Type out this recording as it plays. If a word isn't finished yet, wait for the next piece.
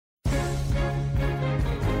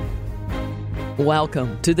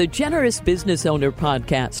Welcome to the Generous Business Owner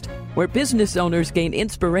Podcast, where business owners gain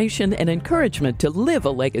inspiration and encouragement to live a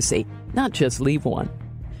legacy, not just leave one.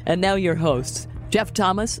 And now your hosts, Jeff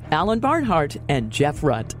Thomas, Alan Barnhart, and Jeff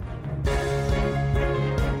Rutt.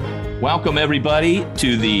 Welcome, everybody,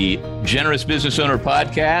 to the Generous Business Owner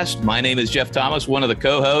Podcast. My name is Jeff Thomas, one of the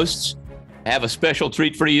co-hosts. I have a special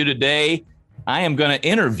treat for you today. I am going to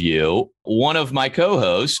interview one of my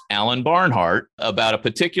co-hosts, Alan Barnhart, about a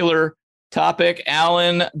particular topic.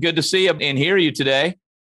 Alan, good to see you and hear you today.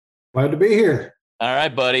 Glad to be here. All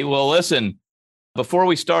right, buddy. Well, listen, before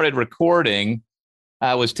we started recording,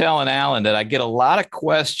 I was telling Alan that I get a lot of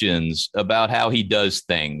questions about how he does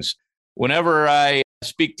things. Whenever I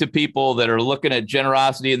speak to people that are looking at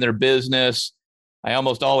generosity in their business, I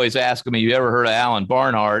almost always ask them, have you ever heard of Alan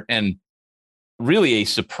Barnhart? And really a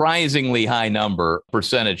surprisingly high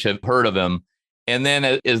percentage have heard of him. And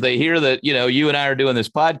then as they hear that, you and I are doing this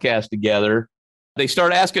podcast together, they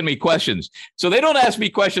start asking me questions. So they don't ask me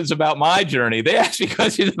questions about my journey. They ask me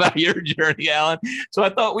questions about your journey, Alan. So I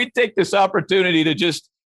thought we'd take this opportunity to just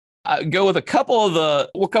go with a couple of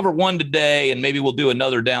we'll cover one today, and maybe we'll do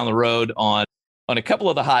another down the road on a couple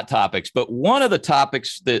of the hot topics. But one of the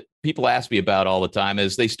topics that people ask me about all the time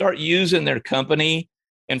is they start using their company.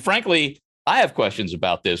 And frankly, I have questions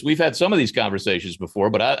about this. We've had some of these conversations before,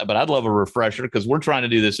 but I'd love a refresher because we're trying to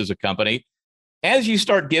do this as a company. As you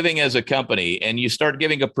start giving as a company and you start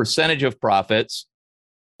giving a percentage of profits,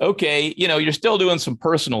 okay, you're still doing some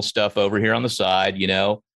personal stuff over here on the side,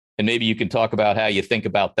 and maybe you can talk about how you think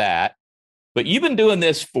about that. But you've been doing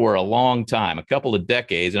this for a long time, a couple of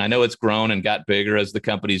decades, and I know it's grown and got bigger as the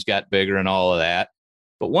company's got bigger and all of that.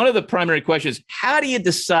 But one of the primary questions, how do you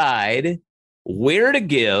decide where to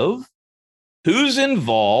give? Who's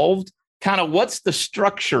involved? Kind of what's the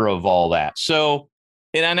structure of all that? So,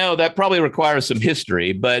 and I know that probably requires some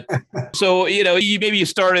history, but so, maybe you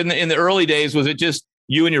started in the early days. Was it just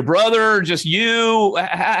you and your brother, or just you?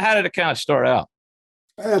 How did it kind of start out?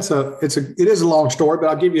 It is a long story, but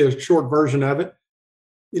I'll give you a short version of it.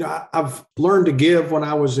 I've learned to give when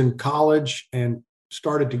I was in college and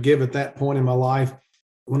started to give at that point in my life.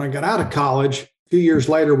 When I got out of college, a few years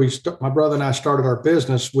later, my brother and I started our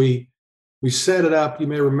business. We set it up, you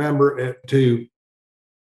may remember, to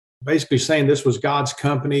basically saying this was God's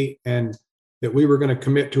company and that we were going to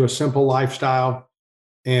commit to a simple lifestyle.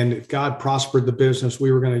 And if God prospered the business,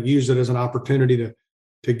 we were going to use it as an opportunity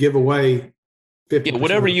to give away 50%.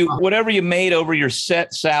 Whatever you made over your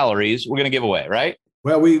set salaries, we're going to give away, right?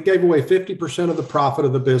 Well, we gave away 50% of the profit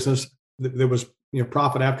of the business. There was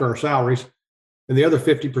profit after our salaries. And the other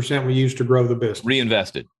 50% we used to grow the business.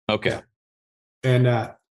 Reinvested. Okay. Yeah.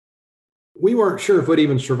 And we weren't sure if we'd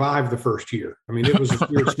even survive the first year. I mean, it was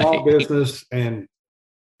a small business, and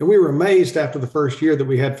we were amazed after the first year that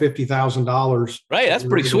we had $50,000. Right, that's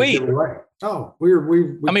pretty sweet. Oh, we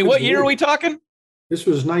I mean, what year are we talking? This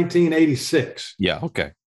was 1986. Yeah,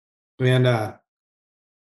 okay. And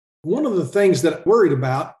one of the things that I worried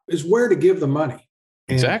about is where to give the money.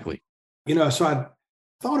 And, exactly. So I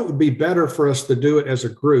thought it would be better for us to do it as a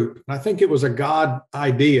group. And I think it was a God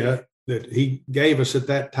idea that he gave us at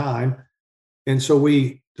that time. And so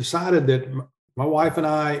we decided that my wife and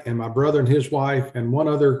I and my brother and his wife and one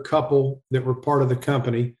other couple that were part of the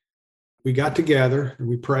company, we got together and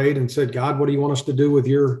we prayed and said, God, what do you want us to do with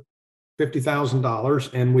your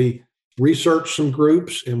 $50,000? And we researched some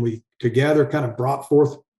groups and we together kind of brought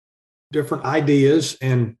forth different ideas.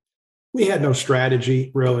 And we had no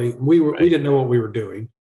strategy, really. We didn't know what we were doing.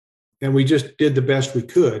 And we just did the best we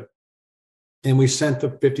could. And we sent the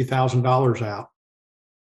 $50,000 out.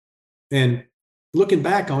 And looking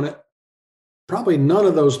back on it, probably none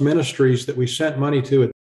of those ministries that we sent money to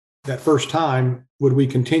at that first time would we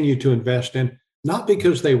continue to invest in, not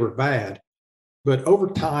because they were bad, but over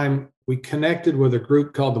time, we connected with a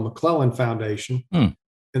group called the McClellan Foundation, and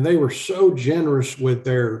they were so generous with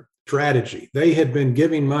their strategy. They had been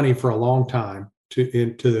giving money for a long time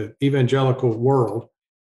into the evangelical world,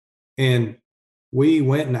 and we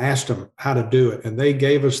went and asked them how to do it, and they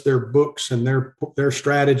gave us their books and their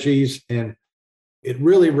strategies, and it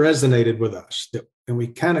really resonated with us. And we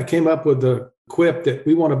kind of came up with the quip that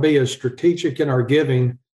we want to be as strategic in our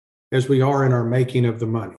giving as we are in our making of the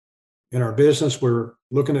money. In our business, we're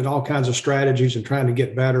looking at all kinds of strategies and trying to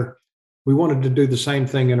get better. We wanted to do the same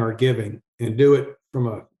thing in our giving and do it from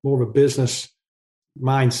a more of a business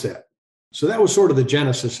mindset. So that was sort of the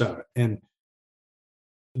genesis of it. And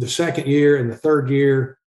the second year and the third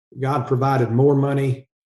year, God provided more money,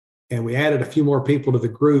 and we added a few more people to the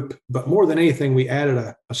group. But more than anything, we added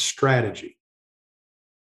a strategy.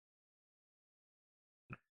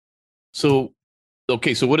 So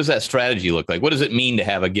Okay, so what does that strategy look like? What does it mean to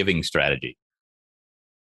have a giving strategy?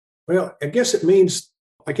 Well, I guess it means,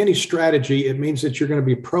 like any strategy, it means that you're going to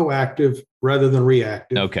be proactive rather than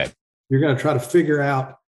reactive. Okay. You're going to try to figure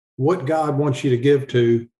out what God wants you to give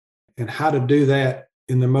to and how to do that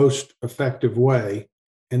in the most effective way,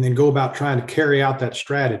 and then go about trying to carry out that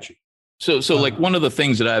strategy. So like one of the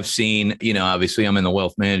things that I've seen, obviously I'm in the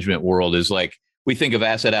wealth management world, is like we think of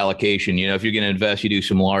asset allocation. If you're going to invest, you do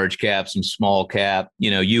some large cap, some small cap,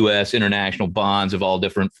 U.S. international bonds of all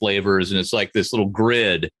different flavors. And it's like this little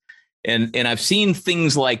grid. And I've seen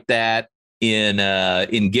things like that in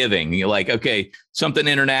giving. You're like, okay, something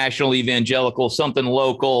international, evangelical, something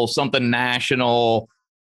local, something national,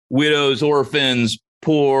 widows, orphans,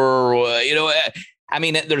 poor, I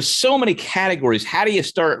mean, there's so many categories. How do you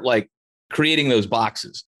start like creating those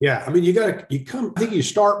boxes? Yeah. I mean, I think you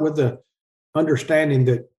start with the understanding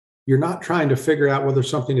that you're not trying to figure out whether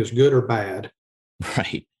something is good or bad.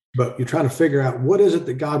 Right. But you're trying to figure out what is it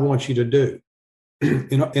that God wants you to do.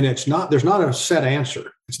 And there's not a set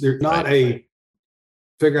answer. There's not a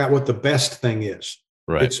figure out what the best thing is.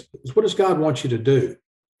 Right. It's what does God want you to do?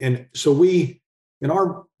 And so in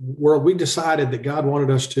our world, we decided that God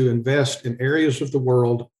wanted us to invest in areas of the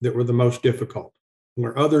world that were the most difficult,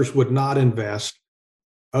 where others would not invest,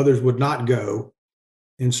 others would not go.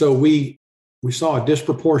 And so we saw a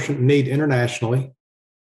disproportionate need internationally.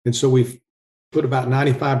 And so we've put about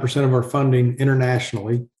 95% of our funding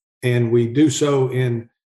internationally. And we do so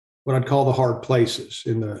in what I'd call the hard places,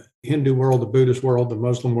 in the Hindu world, the Buddhist world, the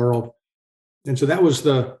Muslim world. And so that was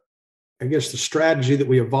the strategy that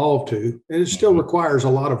we evolved to. And it still requires a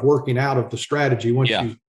lot of working out of the strategy once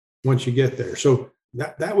you get there. So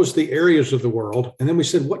that was the areas of the world. And then we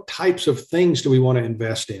said, what types of things do we want to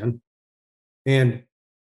invest in? And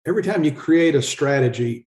every time you create a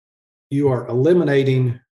strategy, you are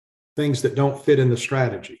eliminating things that don't fit in the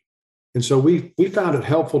strategy. And so we found it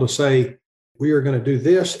helpful to say, we are going to do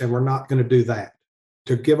this and we're not going to do that,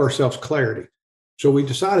 to give ourselves clarity. So we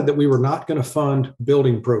decided that we were not going to fund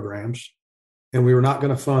building programs, and we were not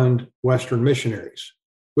going to fund Western missionaries,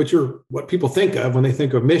 which are what people think of when they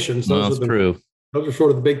think of missions. Those are sort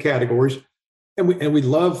of the big categories. And we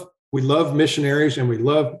love missionaries, and we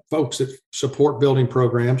love folks that support building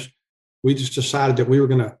programs. We just decided that we were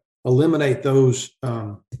going to eliminate those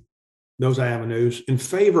avenues in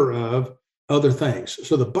favor of other things.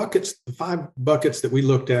 So the 5 buckets that we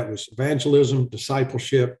looked at was evangelism,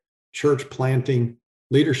 discipleship, church planting,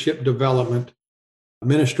 leadership development,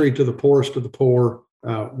 ministry to the poorest of the poor,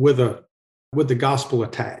 with the gospel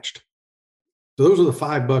attached. So those are the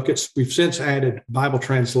 5 buckets. We've since added Bible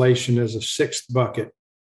translation as a 6th bucket.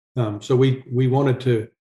 So we wanted to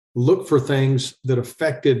look for things that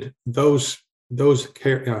affected those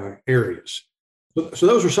areas. So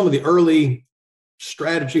those are some of the early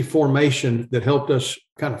strategy formation that helped us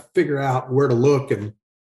kind of figure out where to look and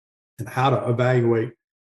how to evaluate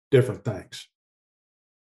different things.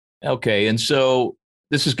 Okay. And so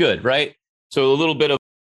this is good, right? So a little bit of,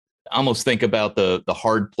 almost think about the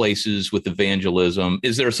hard places with evangelism.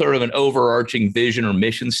 Is there sort of an overarching vision or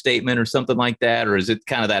mission statement or something like that? Or is it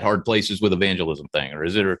kind of that hard places with evangelism thing? Or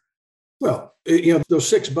is it? Well, those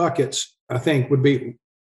 6 buckets, I think, would be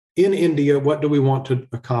in India, what do we want to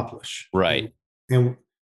accomplish? Right. And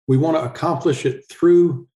we want to accomplish it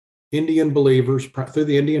through Indian believers, through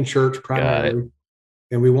the Indian church primarily.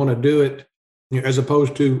 And we want to do it as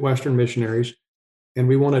opposed to Western missionaries. And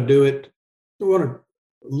we want to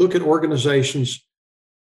look at organizations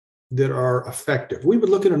that are effective. We would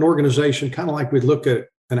look at an organization kind of like we'd look at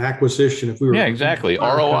an acquisition if we were. Yeah, exactly.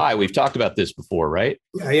 ROI. We've talked about this before, right?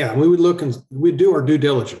 Yeah. We would look and we'd do our due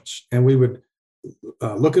diligence, and we would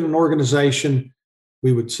look at an organization.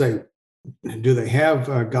 We would say, do they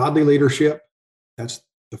have godly leadership? That's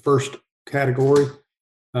the first category.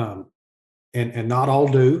 And not all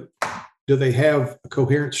do. Do they have a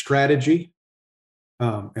coherent strategy?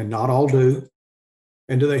 And not all do.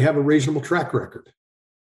 And do they have a reasonable track record?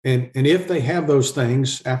 And if they have those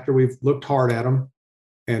things, after we've looked hard at them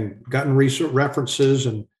and gotten recent references,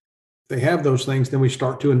 and they have those things, then we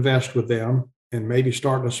start to invest with them, and maybe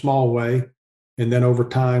start in a small way. And then over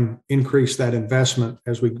time, increase that investment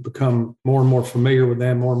as we become more and more familiar with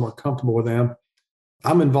them, more and more comfortable with them.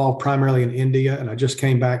 I'm involved primarily in India, and I just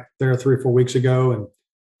came back there 3 or 4 weeks ago and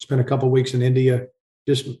spent a couple of weeks in India,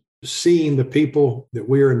 just seeing the people that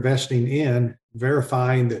we're investing in,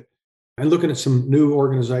 verifying that, and looking at some new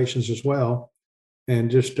organizations as well, and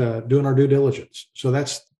just doing our due diligence. So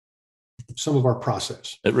that's some of our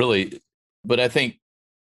process. But I think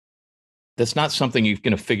that's not something you're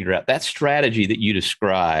going to figure out. That strategy that you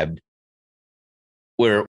described,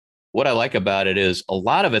 where what I like about it is a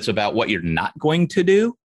lot of it's about what you're not going to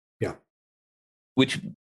do. Yeah.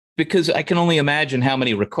 Because I can only imagine how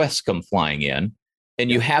many requests come flying in, and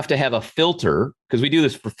you have to have a filter, because we do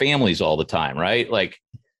this for families all the time, right? Like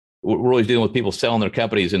we're always dealing with people selling their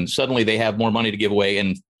companies and suddenly they have more money to give away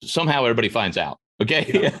and somehow everybody finds out.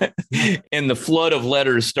 Okay. Yeah. And the flood of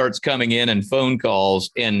letters starts coming in and phone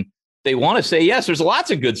calls, and they want to say, yes, there's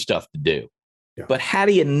lots of good stuff to do. Yeah. But how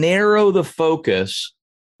do you narrow the focus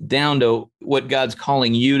down to what God's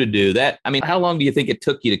calling you to do? How long do you think it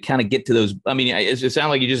took you to kind of get to those? I mean, it sounds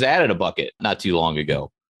like you just added a bucket not too long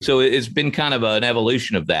ago. So it's been kind of an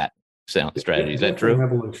evolution of that strategy. Is that true?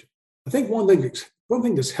 Evolution. I think one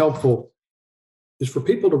thing that's helpful is for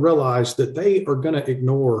people to realize that they are going to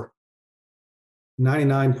ignore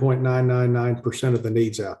 99.999% of the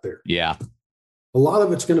needs out there. Yeah. A lot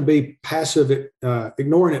of it's going to be passive,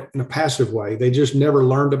 ignoring it in a passive way. They just never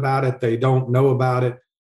learned about it. They don't know about it.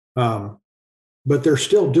 But they're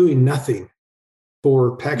still doing nothing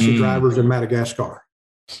for taxi drivers in Madagascar.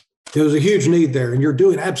 There's a huge need there, and you're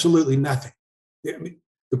doing absolutely nothing.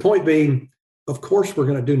 The point being, of course, we're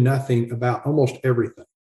going to do nothing about almost everything.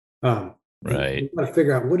 Right. We've got to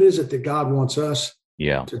figure out what is it that God wants us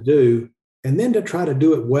to do, and then to try to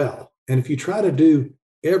do it well. And if you try to do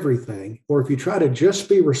everything, or if you try to just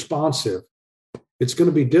be responsive, it's going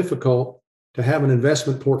to be difficult to have an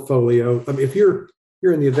investment portfolio. I mean, if you're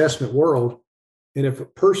in the investment world, and if a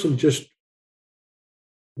person just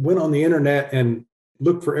went on the internet and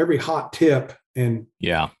looked for every hot tip and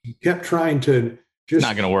kept trying to just,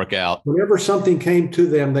 not going to work out. Whenever something came to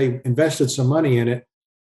them, they invested some money in it.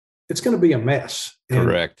 It's going to be a mess.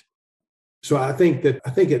 Correct. So I think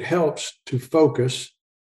it helps to focus,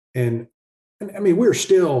 and I mean, we're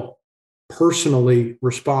still personally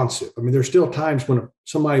responsive. I mean, there's still times when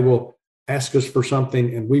somebody will ask us for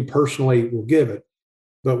something and we personally will give it,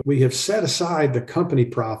 but we have set aside the company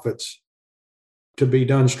profits to be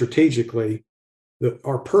done strategically.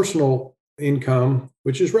 Our personal income,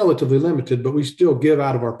 which is relatively limited, but we still give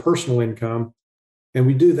out of our personal income, and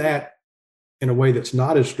we do that in a way that's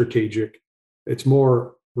not as strategic. It's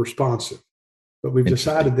more responsive. But we've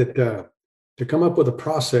decided that to come up with a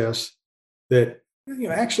process that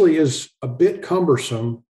actually is a bit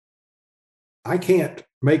cumbersome. I can't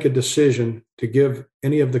make a decision to give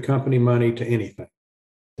any of the company money to anything.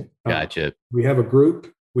 Gotcha. We have a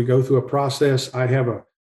group. We go through a process. I have a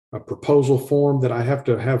proposal form that I have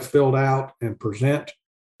to have filled out and present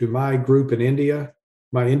to my group in India,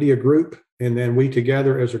 my India group. And then we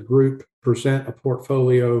together as a group present a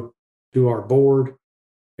portfolio to our board.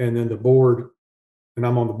 And then the board, and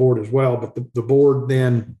I'm on the board as well, but the board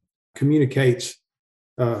then communicates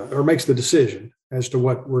or makes the decision as to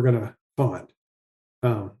what we're going to fund.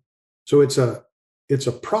 So it's a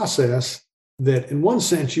process that in one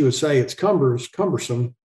sense you would say it's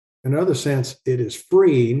cumbersome. In another sense, it is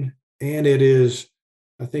freeing, and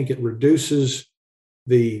I think it reduces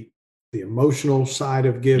the emotional side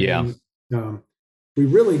of giving. Yeah. We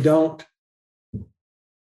really don't,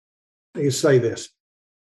 I can say this.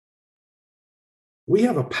 We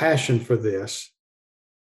have a passion for this.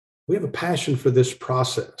 We have a passion for this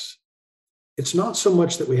process. It's not so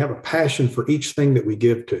much that we have a passion for each thing that we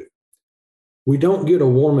give to. We don't get a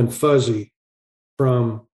warm and fuzzy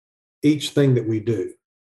from each thing that we do.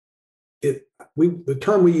 The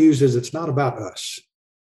term we use is it's not about us.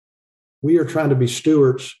 We are trying to be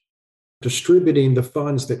stewards, distributing the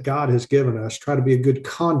funds that God has given us, try to be a good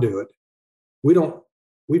conduit.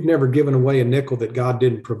 We've never given away a nickel that God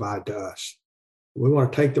didn't provide to us. We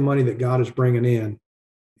want to take the money that God is bringing in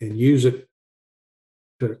and use it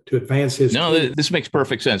to advance his kingdom. This makes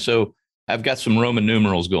perfect sense. So I've got some Roman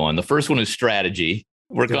numerals going. The first one is strategy.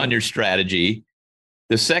 Work on your strategy.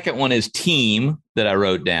 The second one is team that I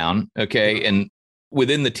wrote down. Okay. And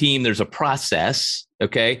within the team, there's a process.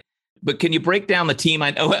 Okay. But can you break down the team?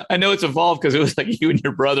 I know it's evolved because it was like you and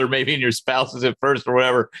your brother, maybe, and your spouses at first or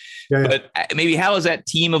whatever. Yeah. But maybe how has that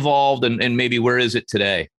team evolved, and maybe where is it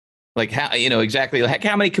today? Like how, exactly like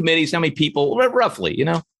how many committees, how many people, roughly,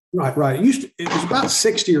 Right. It was about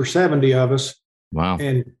 60 or 70 of us. Wow.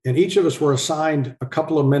 And each of us were assigned a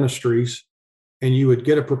couple of ministries, and you would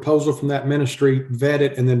get a proposal from that ministry, vet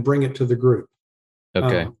it, and then bring it to the group.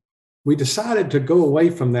 Okay. We decided to go away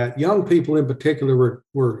from that. Young people in particular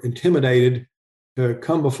were intimidated to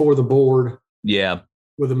come before the board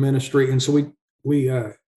with a ministry. And so we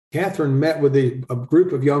Catherine met with a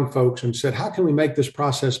group of young folks and said, how can we make this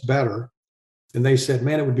process better? And they said,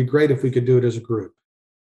 man, it would be great if we could do it as a group.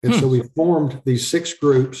 And so we formed these 6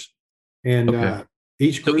 groups, and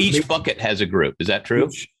each group. So each bucket has a group. Is that true?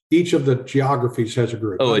 Each of the geographies has a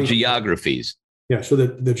group. Geographies. Yeah. So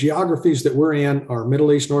the geographies that we're in are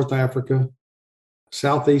Middle East, North Africa,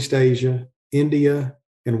 Southeast Asia, India,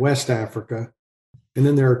 and West Africa. And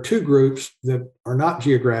then there are two groups that are not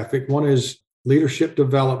geographic. One is leadership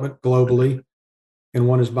development globally, and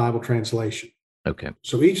one is Bible translation. Okay.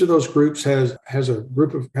 So each of those groups has has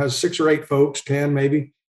 6 or 8 folks, 10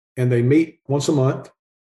 maybe, and they meet once a month,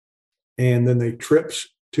 and then they trips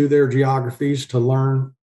to their geographies to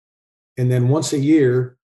learn. And then once a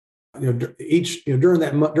year, during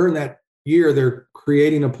that year, they're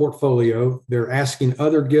creating a portfolio. They're asking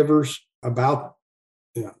other givers about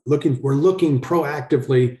we're looking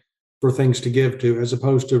proactively for things to give to, as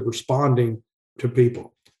opposed to responding to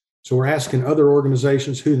people. So we're asking other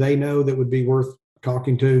organizations who they know that would be worth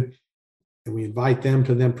talking to, and we invite them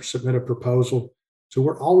to submit a proposal. So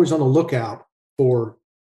we're always on the lookout for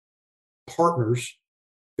partners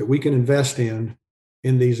that we can invest in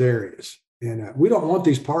these areas. And we don't want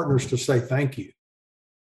these partners to say thank you.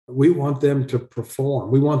 We want them to perform.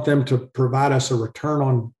 We want them to provide us a return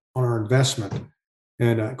on our investment.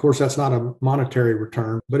 And of course, that's not a monetary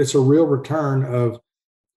return, but it's a real return of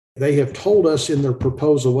they have told us in their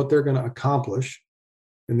proposal what they're going to accomplish.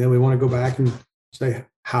 And then we want to go back and say,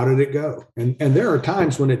 how did it go? And there are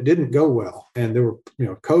times when it didn't go well. And there were,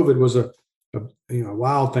 COVID was a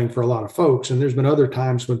wild thing for a lot of folks. And there's been other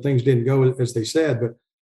times when things didn't go as they said, but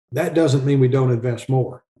that doesn't mean we don't invest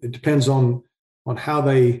more. It depends on how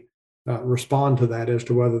they respond to that as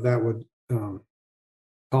to whether that would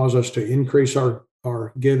cause us to increase our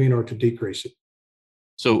giving or to decrease it.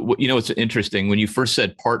 So, it's interesting. When you first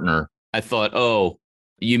said partner, I thought, oh,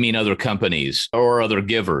 you mean other companies or other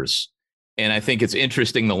givers. And I think it's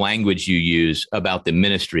interesting the language you use about the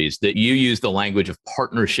ministries, that you use the language of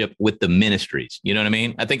partnership with the ministries. You know what I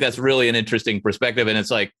mean? I think that's really an interesting perspective. And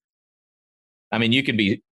it's like, you can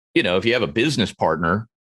be, if you have a business partner,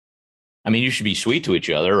 you should be sweet to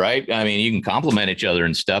each other, right? You can compliment each other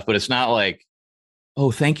and stuff, but it's not like, oh,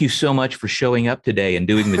 thank you so much for showing up today and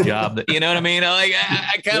doing the job. You know what I mean? I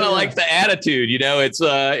kind of like the attitude, it's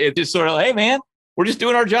just sort of like, hey, man, we're just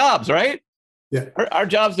doing our jobs, right? Yeah. Our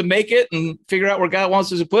job's to make it and figure out where God wants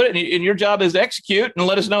us to put it. And your job is to execute and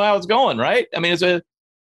let us know how it's going, right? It's a...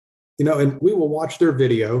 and we will watch their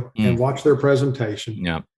video and watch their presentation.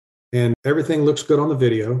 Yeah. And everything looks good on the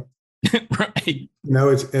video. Right.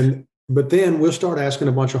 But then we'll start asking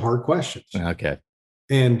a bunch of hard questions. Okay.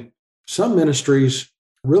 And some ministries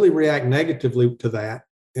really react negatively to that.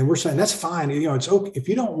 And we're saying, that's fine. It's okay. If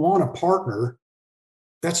you don't want a partner,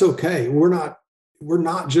 that's okay. We're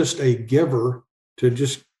not just a giver to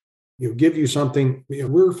just, give you something.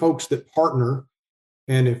 We're folks that partner.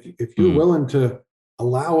 And if you're willing to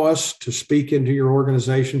allow us to speak into your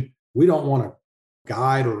organization, we don't want to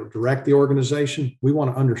guide or direct the organization. We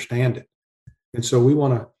want to understand it. And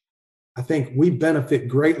so I think we benefit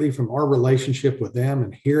greatly from our relationship with them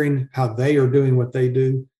and hearing how they are doing what they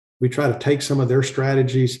do. We try to take some of their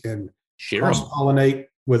strategies and cross-pollinate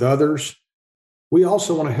with others. We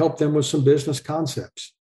also want to help them with some business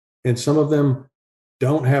concepts. And some of them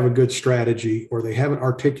don't have a good strategy or they haven't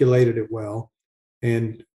articulated it well.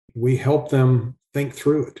 And we help them think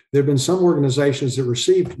through it. There have been some organizations that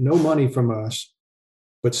received no money from us,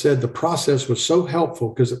 but said the process was so helpful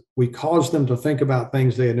because we caused them to think about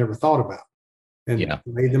things they had never thought about and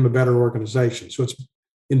made them a better organization. So it's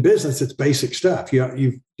in business, it's basic stuff.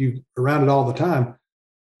 You around it all the time,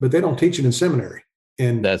 but they don't teach it in seminary.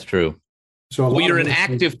 And that's true. So you're an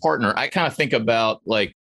active partner. I kind of think about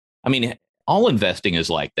all investing is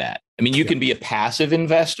like that. You can be a passive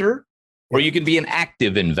investor or you can be an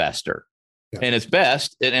active investor. Yeah. And it's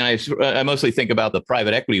best, and I mostly think about the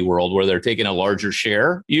private equity world where they're taking a larger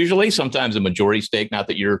share, usually, sometimes a majority stake, not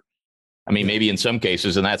that you're, maybe in some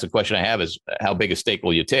cases, and that's a question I have is how big a stake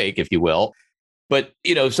will you take, if you will. But,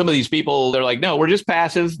 some of these people, they're like, no, we're just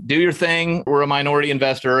passive, do your thing. We're a minority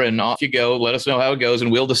investor and off you go. Let us know how it goes.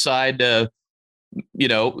 And we'll decide to,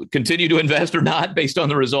 continue to invest or not based on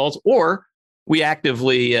the results, or we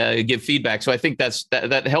actively give feedback. So I think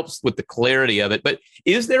that helps with the clarity of it. But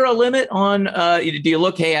is there a limit on, do you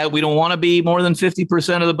look, hey, we don't want to be more than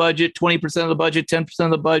 50% of the budget, 20% of the budget, 10%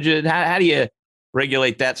 of the budget? How do you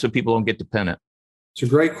regulate that so people don't get dependent? It's a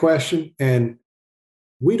great question. And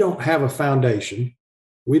we don't have a foundation.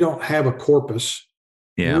 We don't have a corpus.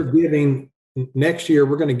 Yeah. We're giving next year,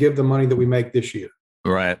 we're going to give the money that we make this year.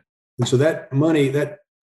 Right. And so that money, that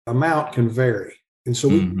amount can vary. And so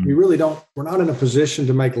we really we're not in a position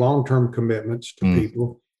to make long-term commitments to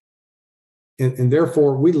people. And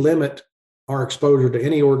therefore, we limit our exposure to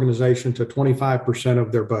any organization to 25%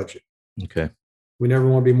 of their budget. Okay. We never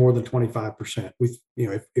want to be more than 25%.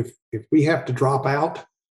 If we have to drop out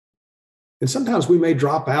And sometimes we may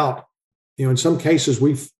drop out. In some cases,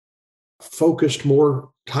 we've focused more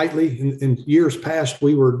tightly. In years past,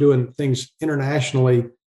 we were doing things internationally,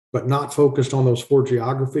 but not focused on those 4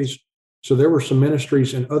 geographies. So there were some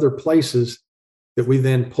ministries in other places that we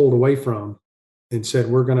then pulled away from and said,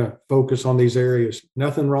 we're going to focus on these areas.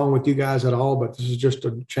 Nothing wrong with you guys at all, but this is just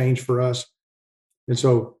a change for us. And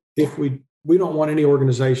so if we don't want any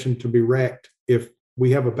organization to be wrecked if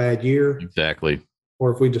we have a bad year. Exactly.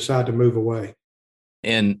 Or if we decide to move away.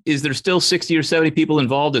 And is there still 60 or 70 people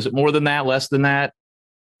involved? Is it more than that, less than that?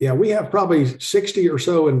 Yeah, we have probably 60 or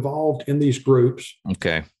so involved in these groups.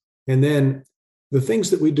 Okay. And then the things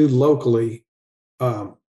that we do locally,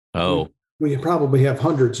 we probably have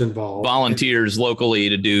hundreds involved. Volunteers locally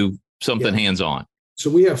to do something hands-on. So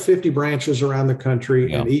we have 50 branches around the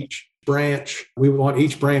country, and each branch, we want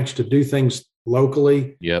each branch to do things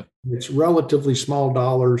locally. Yep. It's relatively small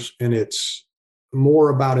dollars, and it's more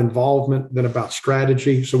about involvement than about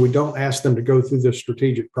strategy. So we don't ask them to go through this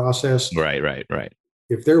strategic process. Right.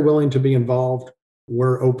 If they're willing to be involved,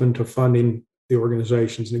 we're open to funding the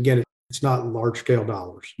organizations. And again, it's not large scale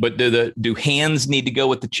dollars. But do hands need to go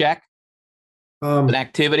with the check? An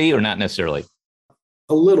activity or not necessarily?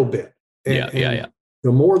 A little bit. Yeah.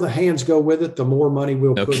 The more the hands go with it, the more money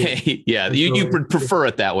we'll put in. Okay. Yeah. You prefer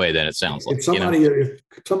it that way, then it sounds like. If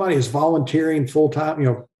somebody is volunteering full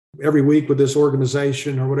time, every week with this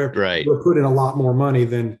organization or whatever, right, we'll put in a lot more money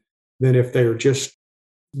than if they're just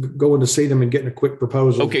going to see them and getting a quick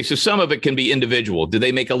proposal. Okay. So some of it can be individual. Do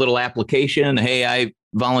they make a little application? Hey, I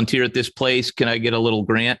volunteer at this place. Can I get a little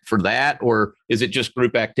grant for that? Or is it just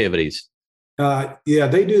group activities? Yeah,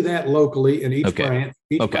 they do that locally in each branch.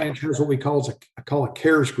 Each branch has what we call a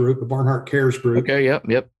CARES group, a Barnhart CARES group. Okay.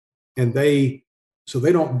 Yep. And they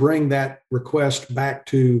don't bring that request back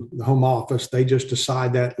to the home office. They just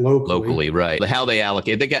decide that locally. Right. How they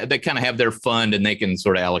allocate. They kind of have their fund and they can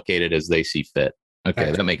sort of allocate it as they see fit.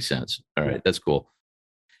 Okay. That makes sense. All right. That's cool.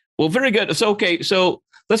 Well, very good. So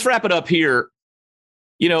let's wrap it up here.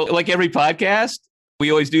 Like every podcast, we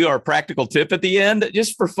always do our practical tip at the end,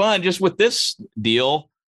 just for fun, just with this deal.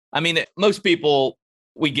 I mean, most people,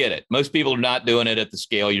 we get it. Most people are not doing it at the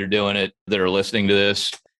scale you're doing it that are listening to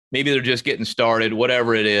this. Maybe they're just getting started,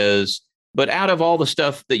 whatever it is. But out of all the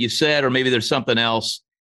stuff that you said, or maybe there's something else,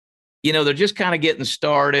 they're just kind of getting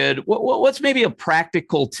started. What's maybe a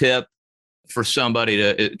practical tip for somebody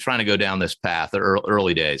to trying to go down this path or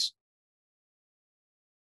early days?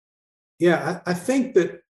 Yeah, I think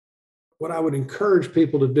that what I would encourage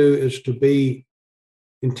people to do is to be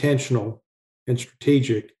intentional and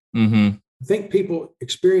strategic. Mm-hmm. I think people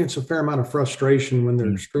experience a fair amount of frustration when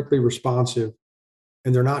they're strictly responsive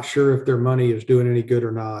and they're not sure if their money is doing any good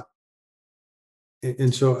or not.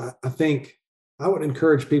 And so I think I would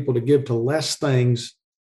encourage people to give to less things,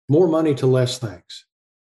 more money to less things,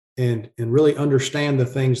 and really understand the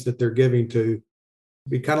things that they're giving to.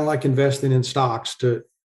 Be kind of like investing in stocks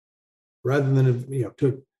rather than,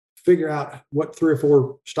 to figure out what 3 or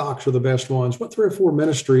 4 stocks are the best ones, what 3 or 4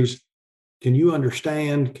 ministries can you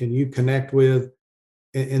understand, can you connect with,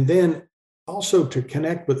 and then also to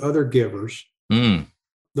connect with other givers.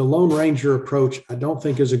 The Lone Ranger approach, I don't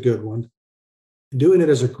think, is a good one. Doing it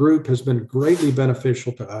as a group has been greatly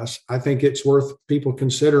beneficial to us. I think it's worth people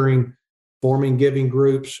considering forming giving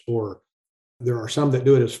groups, or there are some that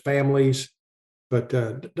do it as families, but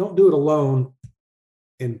don't do it alone,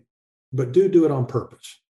 but do it on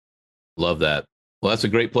purpose. Love that. Well, that's a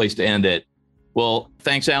great place to end it. Well,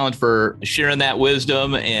 thanks, Alan, for sharing that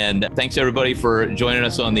wisdom. And thanks, everybody, for joining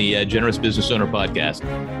us on the Generous Business Owner Podcast.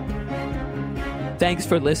 Thanks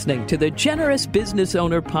for listening to the Generous Business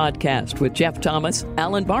Owner Podcast with Jeff Thomas,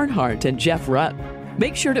 Alan Barnhart, and Jeff Rutt.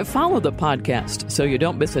 Make sure to follow the podcast so you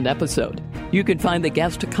don't miss an episode. You can find the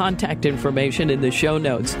guest contact information in the show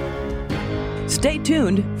notes. Stay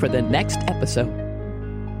tuned for the next episode.